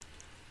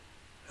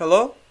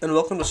Hello, and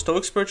welcome to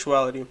Stoic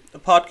Spirituality, a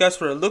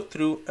podcast where I look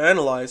through,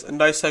 analyze, and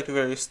dissect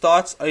various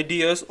thoughts,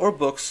 ideas, or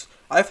books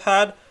I've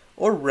had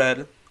or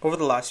read over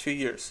the last few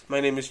years. My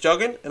name is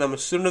Jagan, and I'm a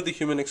student of the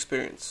human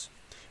experience.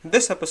 And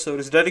this episode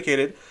is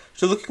dedicated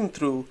to looking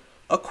through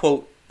a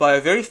quote by a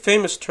very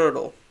famous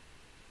turtle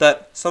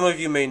that some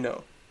of you may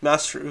know,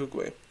 Master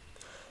Oogway.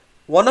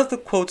 One of the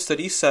quotes that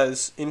he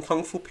says in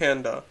Kung Fu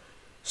Panda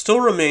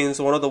still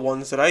remains one of the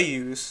ones that I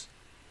use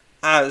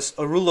as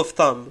a rule of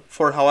thumb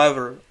for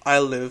however I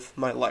live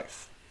my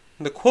life.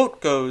 And the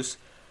quote goes,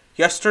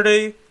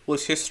 "Yesterday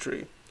was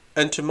history,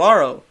 and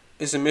tomorrow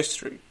is a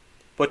mystery,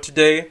 but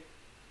today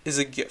is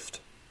a gift."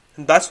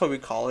 And that's why we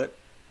call it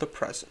the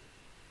present.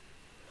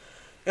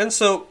 And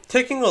so,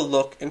 taking a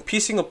look and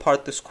piecing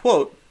apart this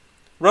quote,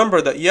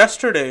 remember that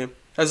yesterday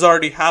has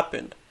already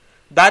happened.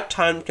 That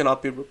time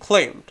cannot be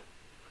reclaimed.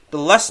 The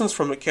lessons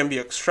from it can be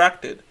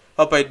extracted,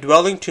 but by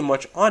dwelling too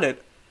much on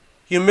it,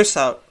 you miss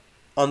out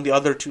on the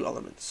other two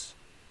elements.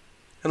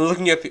 And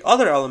looking at the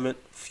other element,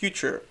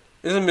 future,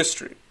 is a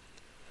mystery.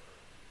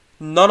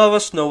 None of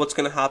us know what's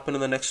going to happen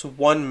in the next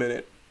 1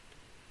 minute.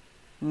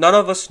 None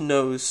of us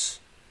knows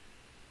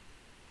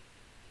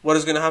what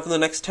is going to happen in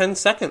the next 10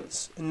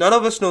 seconds. None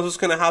of us knows what's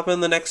going to happen in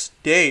the next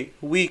day,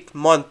 week,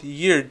 month,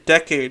 year,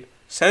 decade,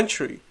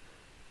 century.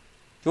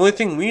 The only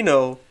thing we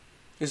know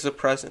is the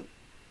present.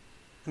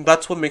 And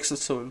that's what makes it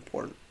so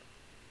important.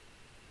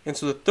 And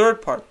so the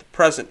third part, the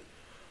present,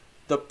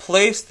 the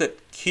place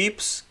that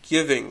keeps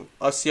giving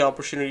us the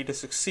opportunity to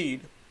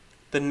succeed,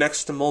 the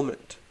next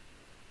moment,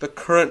 the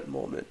current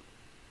moment,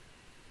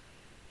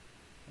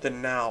 the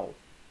now,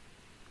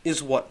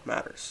 is what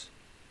matters.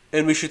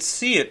 And we should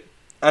see it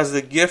as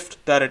the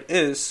gift that it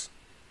is,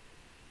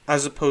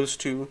 as opposed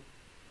to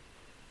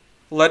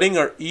letting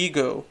our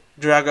ego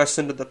drag us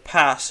into the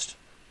past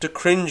to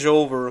cringe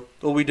over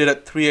what we did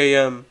at 3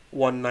 a.m.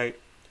 one night,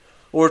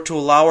 or to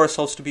allow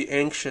ourselves to be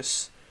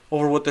anxious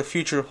over what the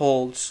future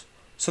holds,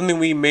 something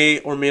we may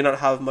or may not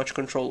have much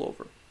control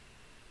over.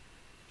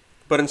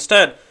 But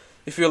instead,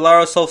 if we allow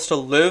ourselves to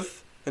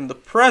live in the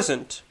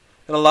present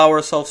and allow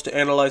ourselves to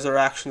analyze our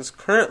actions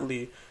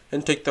currently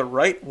and take the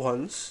right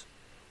ones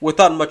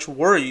without much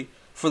worry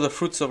for the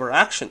fruits of our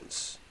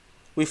actions,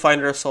 we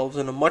find ourselves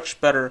in a much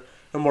better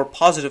and more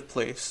positive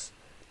place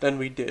than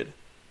we did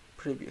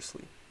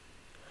previously.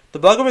 The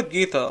Bhagavad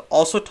Gita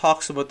also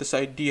talks about this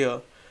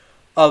idea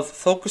of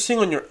focusing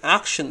on your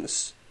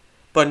actions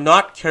but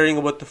not caring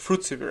about the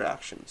fruits of your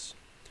actions.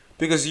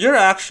 Because your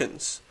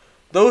actions,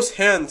 those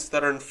hands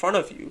that are in front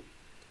of you,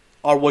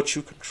 are what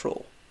you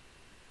control.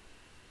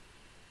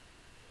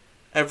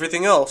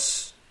 Everything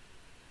else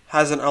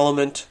has an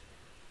element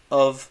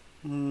of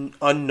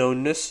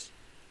unknownness,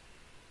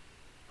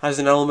 has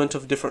an element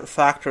of different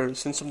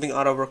factors and something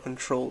out of our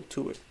control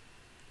to it.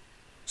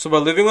 So by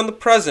living on the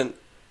present,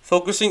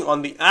 focusing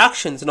on the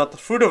actions and not the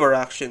fruit of our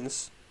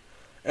actions,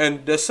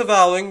 and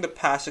disavowing the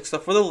past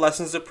except for the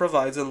lessons it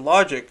provides in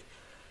logic,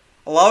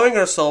 allowing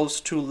ourselves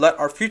to let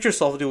our future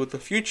self deal with the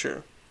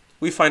future,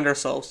 we find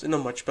ourselves in a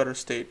much better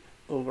state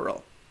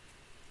overall.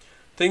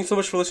 Thanks so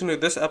much for listening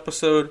to this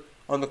episode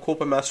on the quote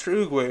by Master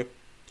Oogway.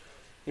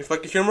 If you'd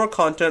like to hear more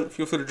content,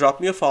 feel free to drop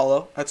me a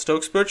follow at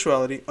Stoic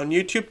Spirituality on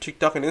YouTube,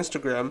 TikTok, and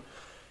Instagram,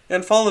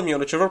 and follow me on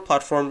whichever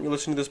platform you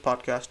listen to this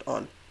podcast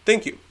on.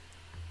 Thank you.